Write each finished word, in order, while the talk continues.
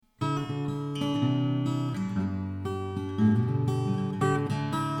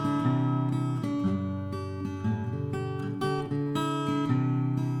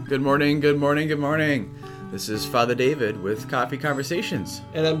Good morning, good morning, good morning. This is Father David with Coffee Conversations.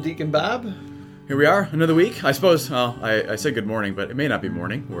 And I'm Deacon Bob. Here we are, another week. I suppose, well, I said good morning, but it may not be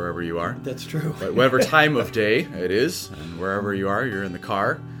morning wherever you are. That's true. But whatever time of day it is, and wherever you are, you're in the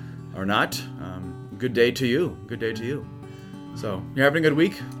car or not, good day to you. Good day to you. So, you're having a good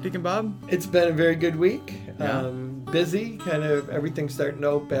week, Deacon Bob? It's been a very good week. Yeah. Busy, kind of everything's starting to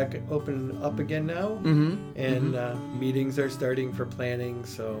open up again now. Mm-hmm. And meetings are starting for planning,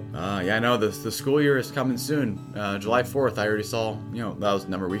 so. Yeah, I know the school year is coming soon. July 4th, I already saw, that was a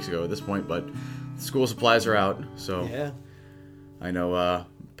number of weeks ago at this point, but school supplies are out, so. Yeah. I know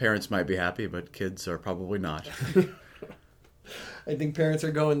parents might be happy, but kids are probably not. I think parents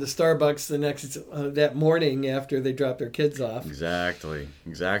are going to Starbucks that morning after they drop their kids off. Exactly.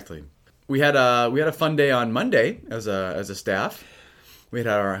 We had a fun day on Monday as a staff. We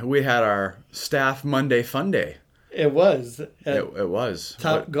had our staff Monday fun day. It was. It was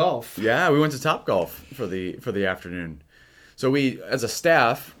Top Golf. Yeah, we went to Top Golf for the afternoon. So we, as a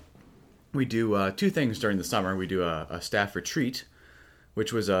staff, we do two things during the summer. We do a staff retreat,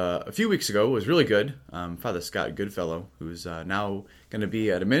 which was a few weeks ago. It was really good. Father Scott Goodfellow, who's now going to be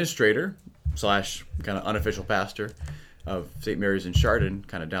an administrator / kind of unofficial pastor of St. Mary's in Chardon,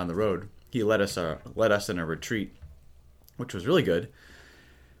 kind of down the road. He led us in a retreat, which was really good.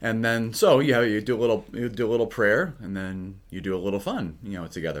 And then you do a little prayer, and then you do a little fun,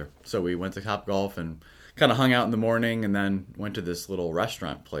 together. So we went to Top Golf and kind of hung out in the morning, and then went to this little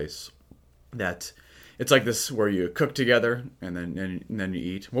restaurant place that. It's like this where you cook together and then you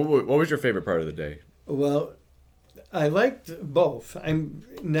eat. What was your favorite part of the day? Well, I liked both. I'm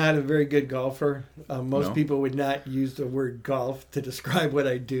not a very good golfer. Most people would not use the word golf to describe what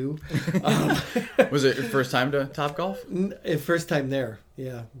I do. Was it your first time to Top Golf? First time there,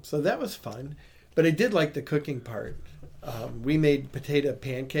 yeah. So that was fun. But I did like the cooking part. We made potato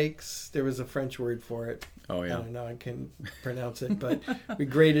pancakes. There was a French word for it. Oh, yeah. I don't know, I can't pronounce it, but we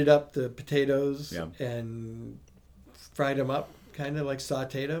grated up the potatoes and fried them up, kind of like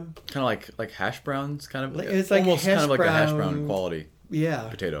sauteed them. Kind of like hash browns, kind of. It's like almost kind of like a hash brown quality. Yeah.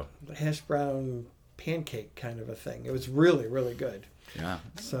 Potato. Hash brown pancake kind of a thing. It was really, really good. Yeah.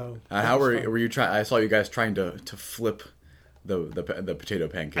 So. How were you trying? I saw you guys trying to flip the potato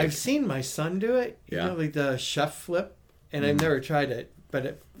pancake. I've seen my son do it. Like the chef flip, and I've never tried it.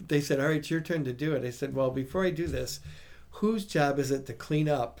 But they said, all right, it's your turn to do it. I said, well, before I do this, whose job is it to clean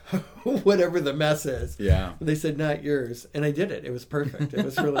up whatever the mess is? Yeah. They said, not yours. And I did it. It was perfect. It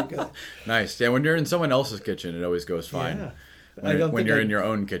was really good. Nice. Yeah, when you're in someone else's kitchen, it always goes fine. Yeah. When you're in your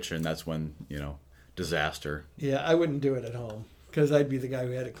own kitchen, that's when, disaster. Yeah, I wouldn't do it at home because I'd be the guy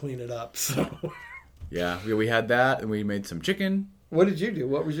who had to clean it up. So. Yeah, we had that, and we made some chicken. What did you do?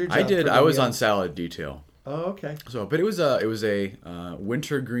 What was your job? I was on salad detail. Oh, okay. So, but it was a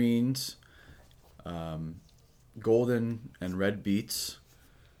winter greens, golden and red beets,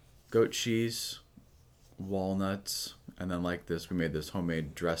 goat cheese, walnuts, and then we made this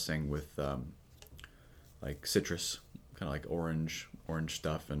homemade dressing with like citrus, kind of like orange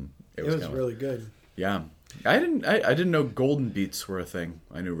stuff, and it was really good. Yeah, I didn't know golden beets were a thing.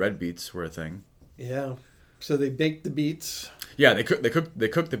 I knew red beets were a thing. Yeah. So they baked the beets. Yeah, they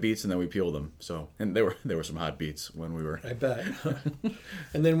cooked the beets and then we peeled them. So, and there were some hot beets when we were. I bet.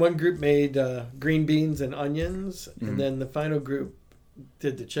 And then one group made green beans and onions, and then the final group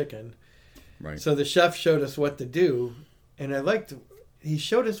did the chicken. Right. So the chef showed us what to do, and he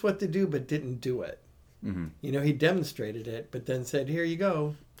showed us what to do but didn't do it. Mm-hmm. He demonstrated it, but then said, "Here you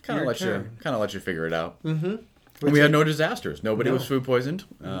go." Kind of let you figure it out. Mm-hmm. And we had no disasters. Nobody was food poisoned.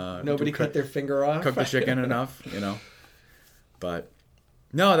 Nobody cut their finger off. Cooked the chicken enough, But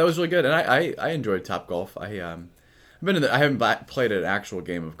no, that was really good, and I enjoyed Top Golf. I haven't played an actual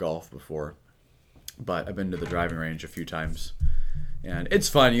game of golf before, but I've been to the driving range a few times, and it's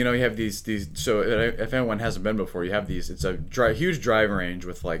fun. You have these. So if anyone hasn't been before, you have these. It's a huge driving range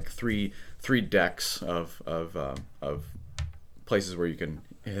with like three decks of places where you can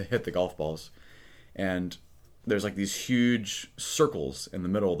hit the golf balls, and there's like these huge circles in the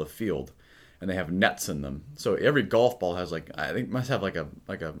middle of the field, and they have nets in them. So every golf ball has must have like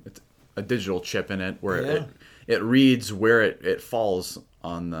a digital chip in it where it reads where it falls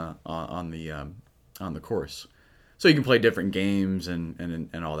on the course. So you can play different games and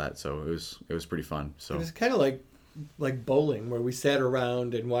all that. So it was pretty fun. So it was kind of like bowling, where we sat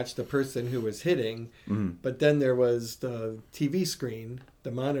around and watched the person who was hitting, but then there was the TV screen, the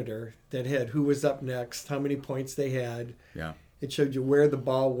monitor, that had who was up next, how many points they had. Yeah. It showed you where the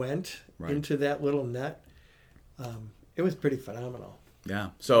ball went into that little net. It was pretty phenomenal. Yeah.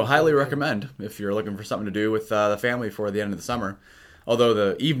 So highly recommend if you're looking for something to do with the family for the end of the summer. Although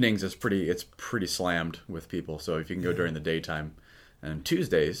the evenings it's pretty slammed with people. So if you can go during the daytime, and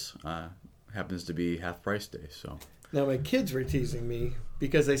Tuesdays happens to be half price day. So now my kids were teasing me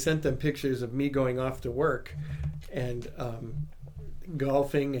because I sent them pictures of me going off to work and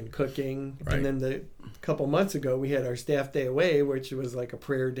golfing and cooking. Right. And then a couple months ago we had our staff day away, which was like a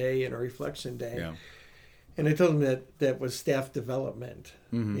prayer day and a reflection day. yeah, And I told them that was staff development.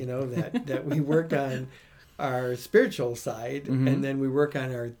 Mm-hmm. That we work on our spiritual side, Mm-hmm. and then we work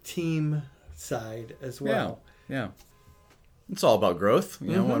on our team side as well. yeah. It's all about growth,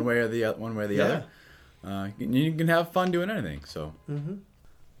 Mm-hmm. one way or the other. You can have fun doing anything. So,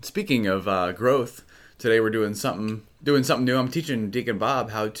 Speaking of growth, today we're doing something new. I'm teaching Deacon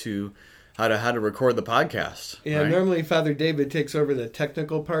Bob how to record the podcast. Yeah, right? normally Father David takes over the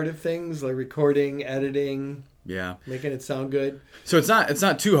technical part of things, like recording, editing, Yeah. making it sound good. So it's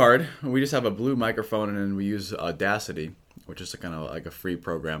not too hard. We just have a blue microphone and then we use Audacity, which is kind of like a free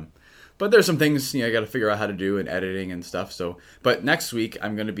program. But there's some things I got to figure out how to do in editing and stuff. So, but next week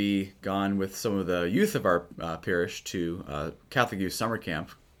I'm going to be gone with some of the youth of our parish to Catholic Youth Summer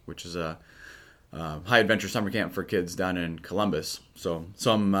Camp, which is a high adventure summer camp for kids down in Columbus. So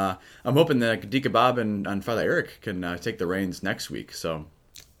I'm hoping that Deacon Bob and Father Eric can take the reins next week. So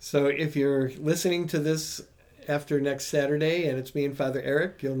if you're listening to this after next Saturday and it's me and Father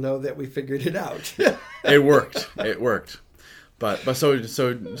Eric, you'll know that we figured it out. It worked. But so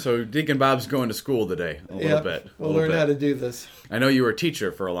Deacon Bob's going to school today a little bit. We'll learn how to do this. I know you were a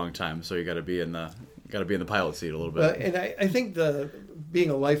teacher for a long time, so you got to be in the pilot seat a little bit. And I think being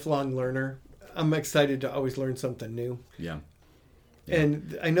a lifelong learner, I'm excited to always learn something new. Yeah.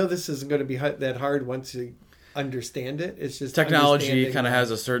 And I know this isn't going to be that hard once you understand it. It's just technology kind of has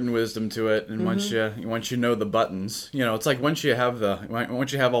a certain wisdom to it, and once you know the buttons, it's like once you have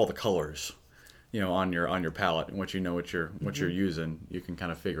all the colors, on your palette, and once you know what you're using, you can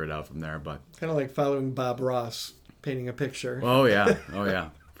kind of figure it out from there. But kind of like following Bob Ross painting a picture. Oh yeah,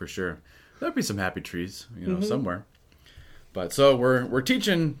 for sure. There'll be some happy trees, somewhere. But so we're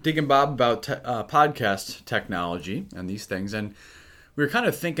teaching Deacon Bob about podcast technology and these things, and we were kind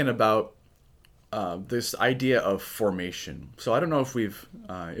of thinking about this idea of formation. So I don't know if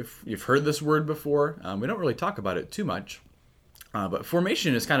you've heard this word before. We don't really talk about it too much, but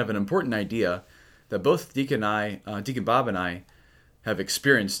formation is kind of an important idea that both Deacon Bob and I have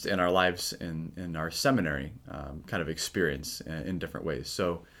experienced in our lives in our seminary kind of experience in different ways.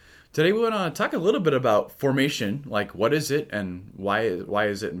 So today we want to talk a little bit about formation, like what is it and why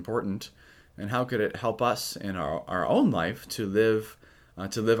is it important, and how could it help us in our own life to live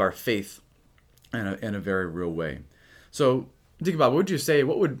our faith in a very real way. So, Deacon Bob, what would you say?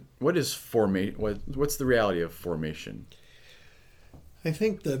 What is formation? What's the reality of formation? I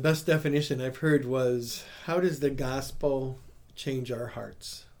think the best definition I've heard was, how does the gospel change our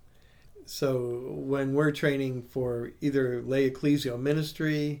hearts? So when we're training for either lay ecclesial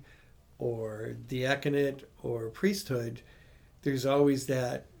ministry or diaconate or priesthood, there's always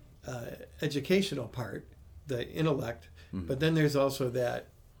that educational part, the intellect, but then there's also that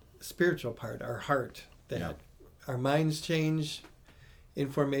spiritual part, our heart, that our minds change in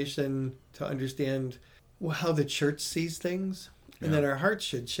formation to understand how the church sees things, and that our hearts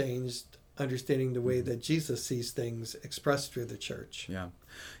should change, understanding the way that Jesus sees things expressed through the church.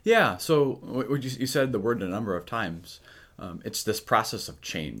 Yeah. So you said the word a number of times. It's this process of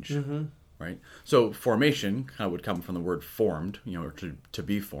change, right? So formation kind of would come from the word formed, or to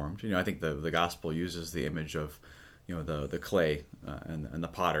be formed. I think the gospel uses the image of the clay and the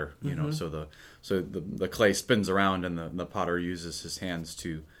potter. So the clay spins around and the potter uses his hands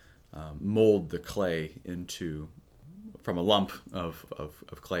to mold the clay from a lump of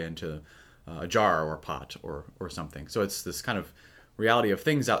clay into a jar or a pot or something. So it's this kind of reality of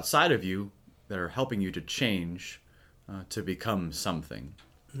things outside of you that are helping you to change to become something.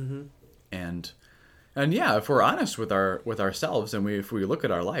 And yeah, if we're honest with ourselves, and if we look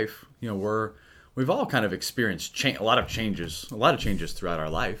at our life, we've all kind of experienced a lot of changes throughout our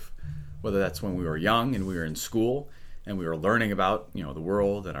life, whether that's when we were young and we were in school and we were learning about the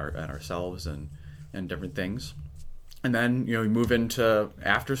world and ourselves and different things. And then, we move into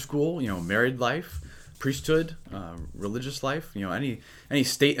after school, married life, priesthood, religious life, any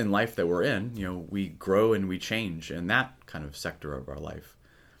state in life that we're in, we grow and we change in that kind of sector of our life.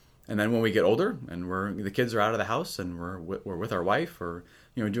 And then when we get older and the kids are out of the house and we're with our wife or,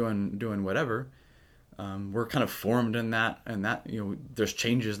 doing whatever, we're kind of formed in that, and that, there's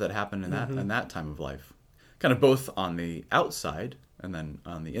changes that happen in that time of life, kind of both on the outside and then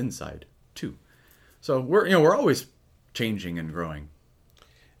on the inside too. So we're always changing and growing.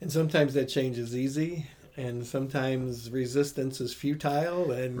 And sometimes that change is easy, and sometimes resistance is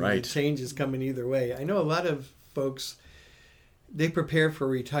futile, and Right. change is coming either way. I know a lot of folks, they prepare for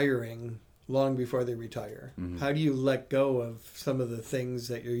retiring long before they retire. Mm-hmm. How do you let go of some of the things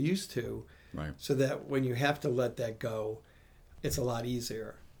that you're used to, Right. so that when you have to let that go, it's a lot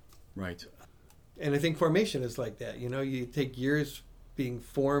easier? Right. And I think formation is like that. You take years being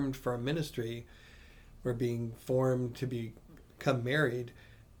formed for a ministry or being formed to become married,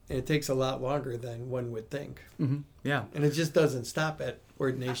 and it takes a lot longer than one would think. Mm-hmm. Yeah. And it just doesn't stop at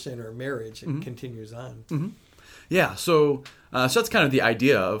ordination or marriage. It Mm-hmm. continues on. Mm-hmm. Yeah, so that's kind of the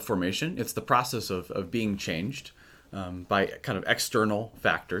idea of formation. It's the process of being changed by kind of external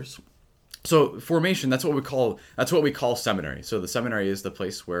factors. So formation, that's what we call seminary. So the seminary is the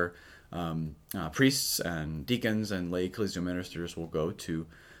place where priests and deacons and lay ecclesial ministers will go to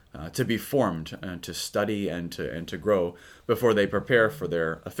be formed and to study and to grow before they prepare for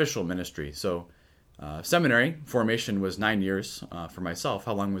their official ministry. So seminary formation was 9 years for myself.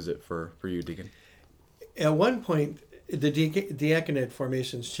 How long was it for you, Deacon? At one point, the diaconate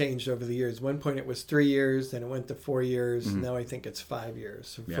formations changed over the years. One point it was 3 years, then it went to 4 years. Mm-hmm. Now I think it's 5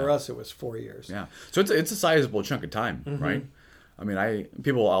 years. Yeah. For us, it was 4 years. Yeah, so it's a sizable chunk of time, Mm-hmm. right? I mean,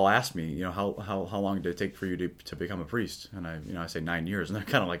 people will ask me, how long did it take for you to become a priest? And I say 9 years, and they're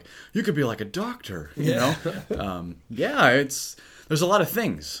kind of like, you could be like a doctor, you know? There's a lot of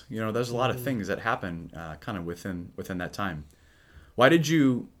things, there's a lot of things that happen kind of within that time. Why did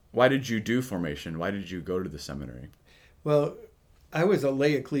you do formation? Why did you go to the seminary? Well, I was a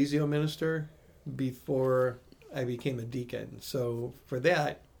lay ecclesial minister before I became a deacon. So for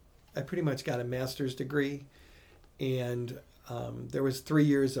that, I pretty much got a master's degree, and there was 3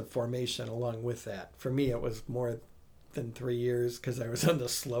 years of formation along with that. For me, it was more than 3 years because I was on the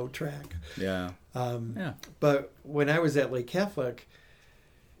slow track. Yeah. But when I was at Lake Catholic,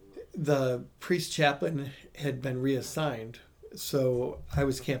 the priest chaplain had been reassigned, so I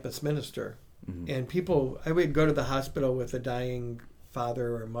was campus minister. Mm-hmm. And I would go to the hospital with a dying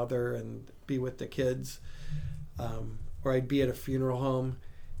father or mother and be with the kids, or I'd be at a funeral home.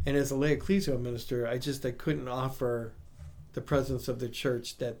 And as a lay ecclesial minister, I couldn't offer the presence of the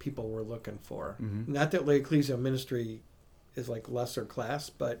church that people were looking for. Mm-hmm. Not that lay ecclesial ministry is like lesser class,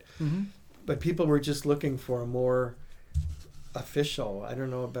 but people were just looking for a more official, I don't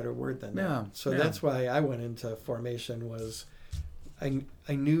know a better word than that. So that's why I went into formation. Was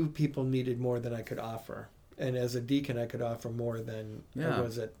I knew people needed more than I could offer. And as a deacon, I could offer more than I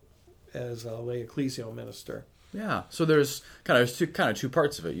was as a lay ecclesial minister. Yeah. So there's kind of two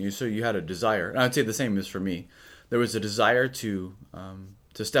parts of it. So you had a desire, and I'd say the same is for me. There was a desire to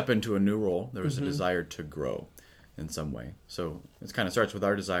step into a new role. There was a desire to grow in some way. So it kind of starts with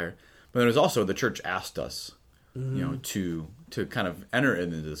our desire. But then there's also the church asked us, to kind of enter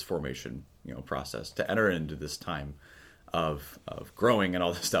into this formation, process, to enter into this time of growing and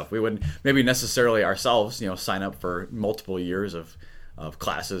all this stuff. We wouldn't maybe necessarily ourselves, sign up for multiple years of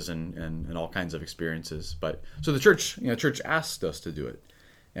classes and all kinds of experiences. But so the church asked us to do it,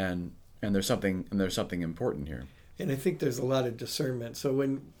 and there's something important here. And I think there's a lot of discernment. So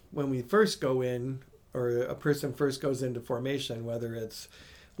when we first go in, or a person first goes into formation, whether it's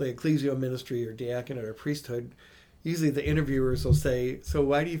lay ecclesial ministry or diaconate or priesthood, usually the interviewers will say, so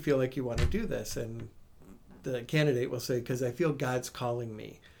why do you feel like you want to do this? And the candidate will say, because I feel God's calling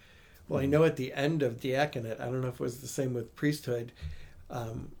me. Well, I know at the end of diaconate, I don't know if it was the same with priesthood,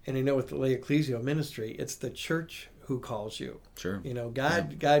 and I know with the lay ecclesial ministry, it's the church who calls you. Sure.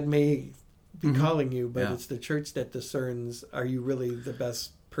 God may be calling you, but it's the church that discerns, are you really the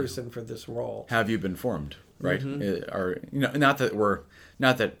best person for this role? Have you been formed, right? Or not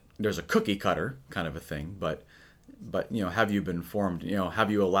that there's a cookie cutter kind of a thing, but have you been formed? Have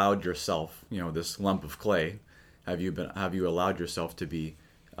you allowed yourself, this lump of clay, have you allowed yourself to be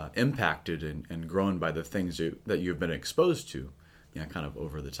impacted and grown by the things that you've been exposed to, kind of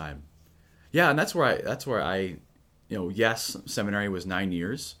over the time. Yeah, and that's where I yes, seminary was 9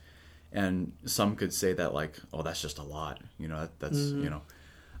 years, and some could say that like, oh, that's just a lot. That's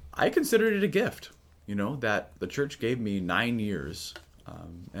I considered it a gift. That the church gave me 9 years.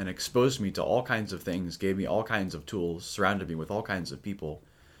 And exposed me to all kinds of things, gave me all kinds of tools, surrounded me with all kinds of people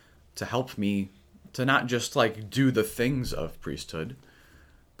to help me to not just like do the things of priesthood,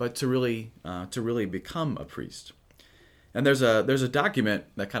 but to really become a priest. And there's a document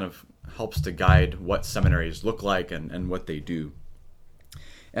that kind of helps to guide what seminaries look like and what they do.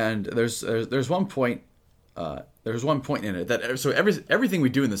 And there's one point in it that so everything we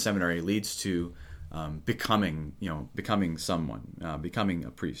do in the seminary leads to becoming someone, becoming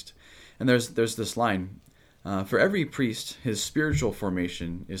a priest. And there's this line, for every priest, his spiritual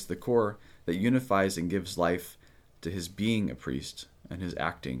formation is the core that unifies and gives life to his being a priest and his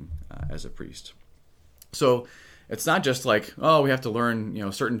acting as a priest. So it's not just like, oh, we have to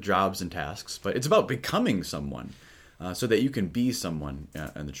learn, certain jobs and tasks, but it's about becoming someone so that you can be someone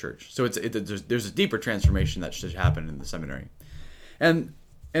in the church. So there's a deeper transformation that should happen in the seminary. And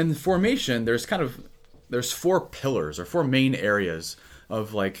in formation, there's 4 pillars or 4 main areas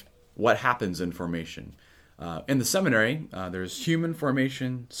of like what happens in formation. In the seminary, there's human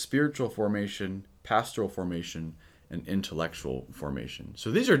formation, spiritual formation, pastoral formation, and intellectual formation. So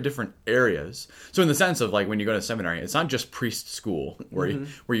these are different areas. So in the sense of like when you go to seminary, it's not just priest school where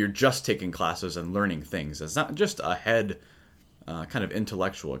you're just taking classes and learning things. It's not just a head kind of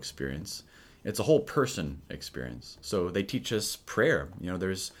intellectual experience. It's a whole person experience. So they teach us prayer.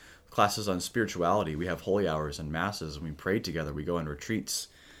 There's classes on spirituality. We have holy hours and masses, and we pray together. We go on retreats.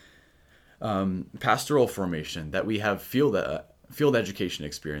 Pastoral formation, that we have field education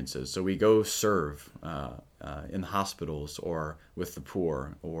experiences. So we go serve in the hospitals or with the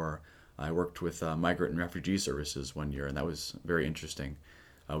poor, or I worked with migrant and refugee services one year, and that was very interesting.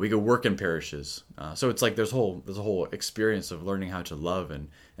 We go work in parishes. So it's like there's a whole experience of learning how to love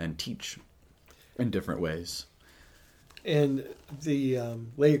and teach in different ways. And the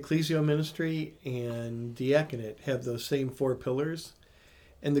lay ecclesial ministry and diaconate have those same 4 pillars.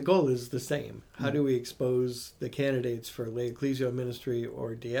 And the goal is the same. How do we expose the candidates for lay ecclesial ministry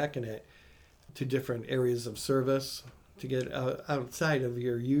or diaconate to different areas of service, to get outside of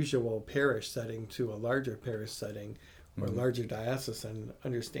your usual parish setting to a larger parish setting or larger diocesan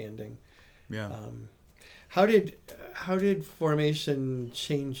understanding? Yeah. How did formation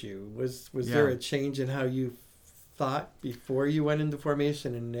change you? Was there a change in how you thought before you went into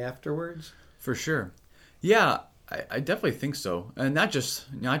formation and afterwards? For sure. Yeah. I definitely think so, and not just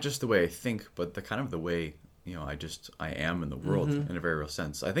the way I think, but the kind of the way I am in the world in a very real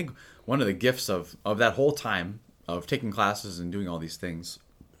sense. I think one of the gifts of that whole time of taking classes and doing all these things,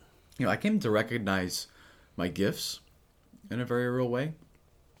 I came to recognize my gifts in a very real way.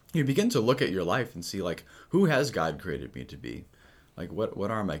 You begin to look at your life and see like who has God created me to be, like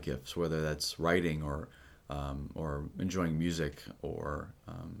what are my gifts, whether that's writing or enjoying music or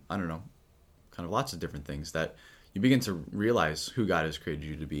I don't know, kind of lots of different things that. You begin to realize who God has created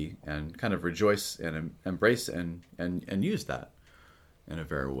you to be and kind of rejoice and embrace and use that in a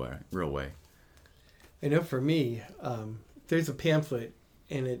very real way. I know for me, there's a pamphlet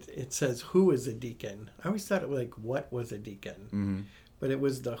and it says, who is a deacon? I always thought it was like, what was a deacon? But it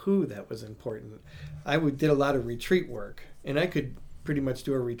was the who that was important. I did a lot of retreat work, and I could pretty much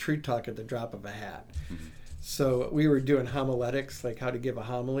do a retreat talk at the drop of a hat. So we were doing homiletics, like how to give a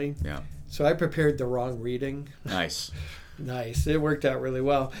homily. Yeah. So I prepared the wrong reading. Nice. Nice. It worked out really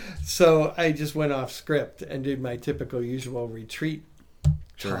well. So I just went off script and did my typical usual retreat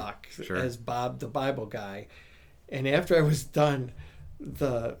talk as Bob the Bible guy. And after I was done,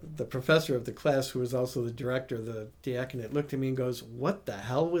 the professor of the class, who was also the director of the diaconate, looked at me and goes, "What the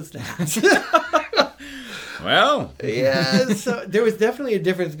hell was that?" Well. Yeah. So there was definitely a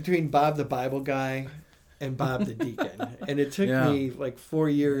difference between Bob the Bible guy and Bob the deacon, and it took me like 4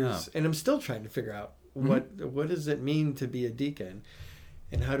 years, and I'm still trying to figure out what does it mean to be a deacon,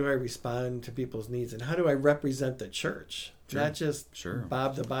 and how do I respond to people's needs, and how do I represent the church, not just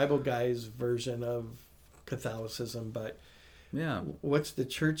Bob the Bible guy's version of Catholicism, but what's the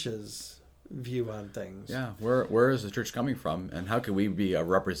church's view on things? Yeah, where is the church coming from, and how can we be a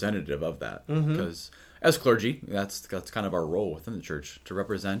representative of that? Because as clergy, that's kind of our role within the church, to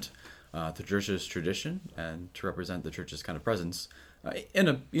represent the church's tradition and to represent the church's kind of presence in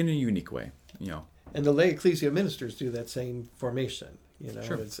a unique way, And the lay ecclesial ministers do that same formation.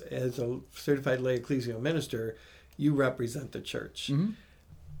 As a certified lay ecclesial minister, you represent the church, and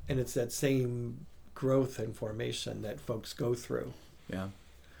it's that same growth and formation that folks go through.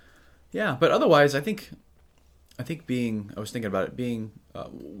 Yeah. But otherwise, I think I was thinking about it being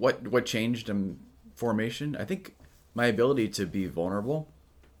what changed in formation. I think my ability to be vulnerable.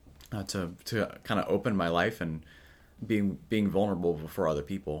 To kind of open my life and being vulnerable before other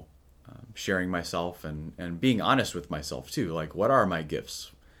people, sharing myself and being honest with myself too. Like, what are my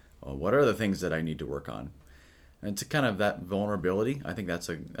gifts? What are the things that I need to work on? And to kind of that vulnerability, I think that's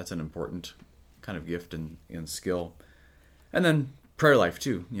an important kind of gift and skill. And then prayer life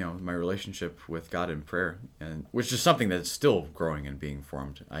too. My relationship with God in prayer, and which is something that's still growing and being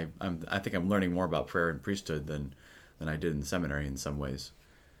formed. I think I'm learning more about prayer and priesthood than I did in the seminary in some ways.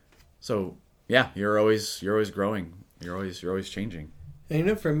 So you're always growing. You're always changing.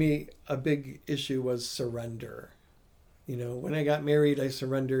 And for me, a big issue was surrender. When I got married, I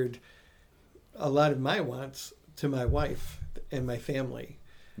surrendered a lot of my wants to my wife and my family.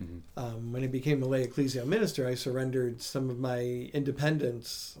 When I became a lay ecclesial minister, I surrendered some of my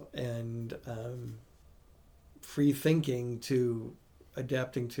independence and free thinking to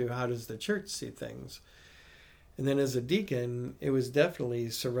adapting to how does the church see things. And then as a deacon, it was definitely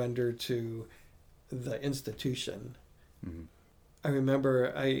surrender to the institution. I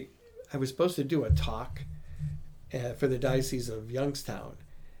remember I was supposed to do a talk for the Diocese of Youngstown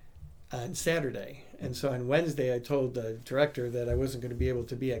on Saturday. And so on Wednesday, I told the director that I wasn't going to be able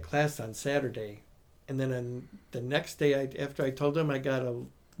to be at class on Saturday. And then on the next day, after I told him, I got a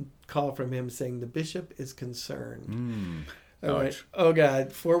call from him saying, the bishop is concerned. I went, oh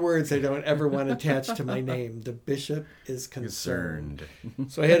God, 4 words I don't ever want attached to my name. The bishop is concerned.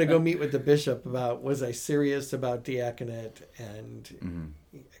 So I had to go meet with the bishop about, was I serious about diaconate? And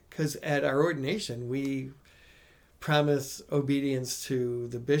because at our ordination, we promise obedience to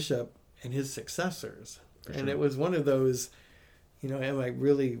the bishop and his successors. And it was one of those, can I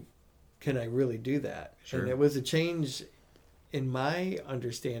really do that? And it was a change in my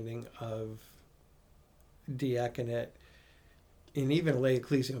understanding of diaconate and even lay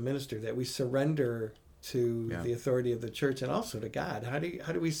ecclesial minister, that we surrender to the authority of the church and also to God. How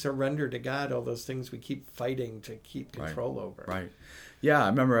do we surrender to God all those things we keep fighting to keep control over? Right. Yeah, I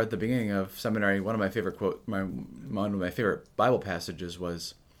remember at the beginning of seminary, one of my favorite one of my favorite Bible passages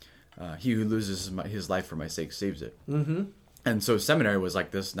was, "He who loses his life for my sake saves it." And so seminary was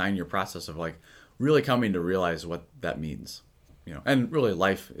like this 9-year process of like really coming to realize what that means, and really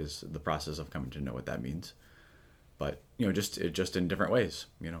life is the process of coming to know what that means. But just in different ways,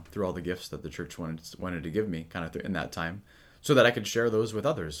 through all the gifts that the church wanted to give me, kind of in that time, so that I could share those with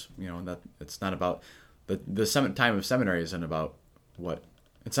others. That it's not about the time of seminary isn't about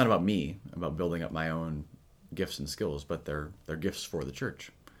it's not about me, about building up my own gifts and skills, but they're gifts for the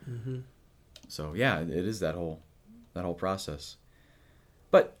church. So yeah, it is that whole process.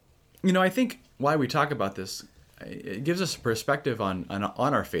 But I think why we talk about this, it gives us a perspective on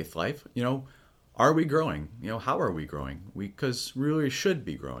our faith life. Are we growing? How are we growing? Because we really should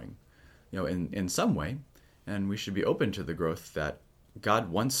be growing, in some way, and we should be open to the growth that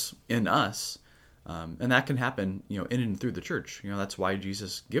God wants in us, and that can happen, in and through the church. That's why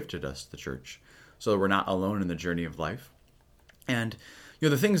Jesus gifted us the church, so that we're not alone in the journey of life. And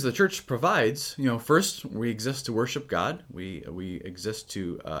the things the church provides, first we exist to worship God, we exist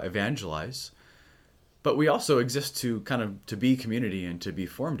to evangelize, but we also exist to to be community and to be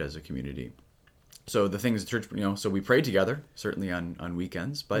formed as a community. So the things the church, so we pray together, certainly on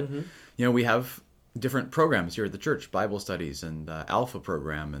weekends, but, we have different programs here at the church, Bible studies and the Alpha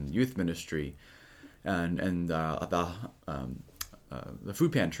program and youth ministry and the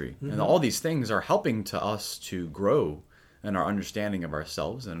food pantry. And all these things are helping to us to grow in our understanding of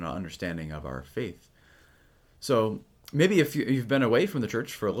ourselves and our understanding of our faith. So maybe if you've been away from the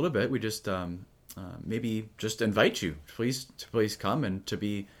church for a little bit, we just maybe just invite you to please come and to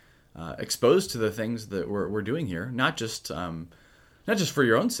be exposed to the things that we're doing here, not just for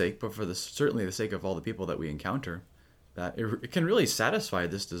your own sake, but for certainly the sake of all the people that we encounter. That it can really satisfy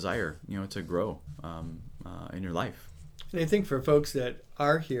this desire, to grow in your life. And I think for folks that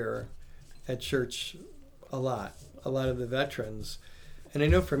are here at church a lot of the veterans, and I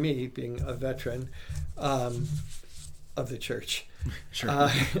know for me, being a veteran of the church,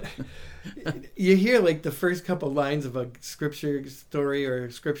 you hear like the first couple lines of a scripture story or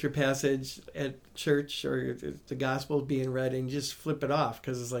scripture passage at church or the gospel being read, and you just flip it off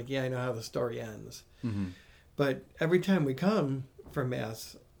because it's like, yeah, I know how the story ends. But every time we come for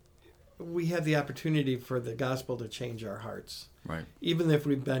Mass, we have the opportunity for the gospel to change our hearts. Right. Even if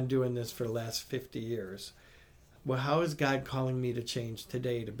we've been doing this for the last 50 years. Well, how is God calling me to change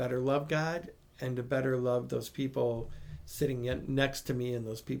today to better love God and to better love those people sitting next to me and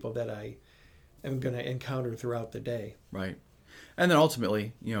those people that I am going to encounter throughout the day? Right. And then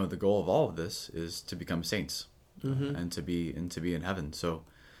ultimately, the goal of all of this is to become saints and to be in heaven. So,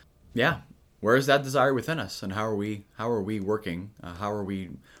 yeah, where is that desire within us, and how are we working? How are we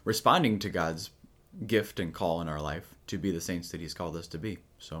responding to God's gift and call in our life to be the saints that He's called us to be?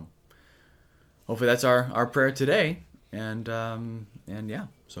 So, hopefully, that's our prayer today. And yeah,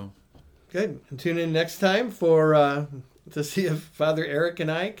 so good. And tune in next time for to see if Father Eric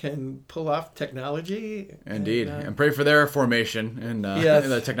and I can pull off technology. Indeed, and pray for their formation in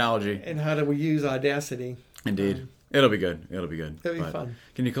the technology. And how do we use Audacity? Indeed. It'll be good. It'll be fun.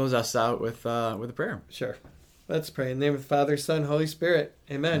 Can you close us out with a prayer? Sure. Let's pray. In the name of the Father, Son, Holy Spirit.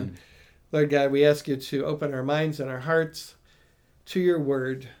 Amen. Lord God, we ask you to open our minds and our hearts to your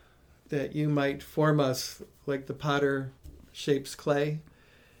word, that you might form us like the potter shapes clay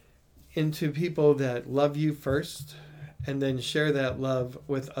into people that love you first and then share that love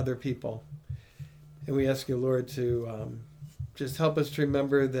with other people. And we ask you, Lord, to just help us to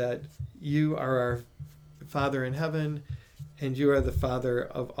remember that you are our Father in heaven, and you are the Father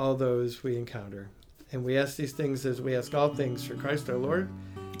of all those we encounter. And we ask these things as we ask all things through Christ our Lord.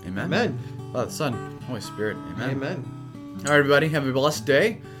 Amen. Amen. Father, Son, Holy Spirit. Amen. Amen. All right, everybody, have a blessed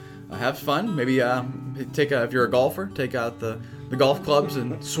day. Have fun. Maybe if you're a golfer, take out the golf clubs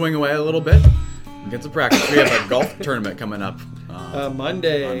and swing away a little bit. Get some practice. We have a golf tournament coming up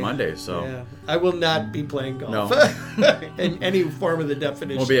Monday. On Monday, so yeah. I will not be playing golf. No. In any form of the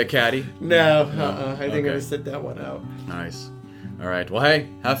definition. We'll be a caddy. No. I think I'm going to sit that one out. Nice. All right. Well, hey,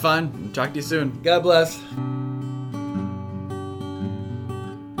 have fun. Talk to you soon. God bless.